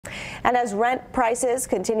And as rent prices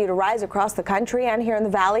continue to rise across the country and here in the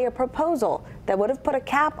Valley, a proposal that would have put a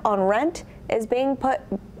cap on rent is being put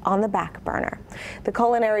on the back burner. The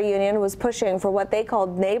Culinary Union was pushing for what they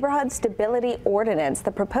called Neighborhood Stability Ordinance.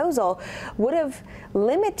 The proposal would have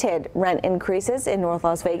limited rent increases in North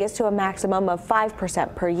Las Vegas to a maximum of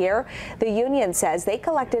 5% per year. The union says they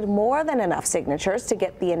collected more than enough signatures to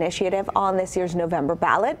get the initiative on this year's November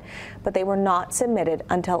ballot, but they were not submitted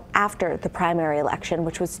until after the primary election,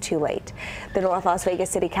 which was too late. The North Las Vegas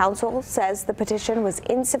City Council says the petition was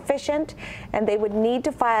insufficient and they would need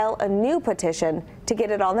to file a new petition to get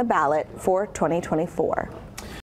it on the ballot for 2024.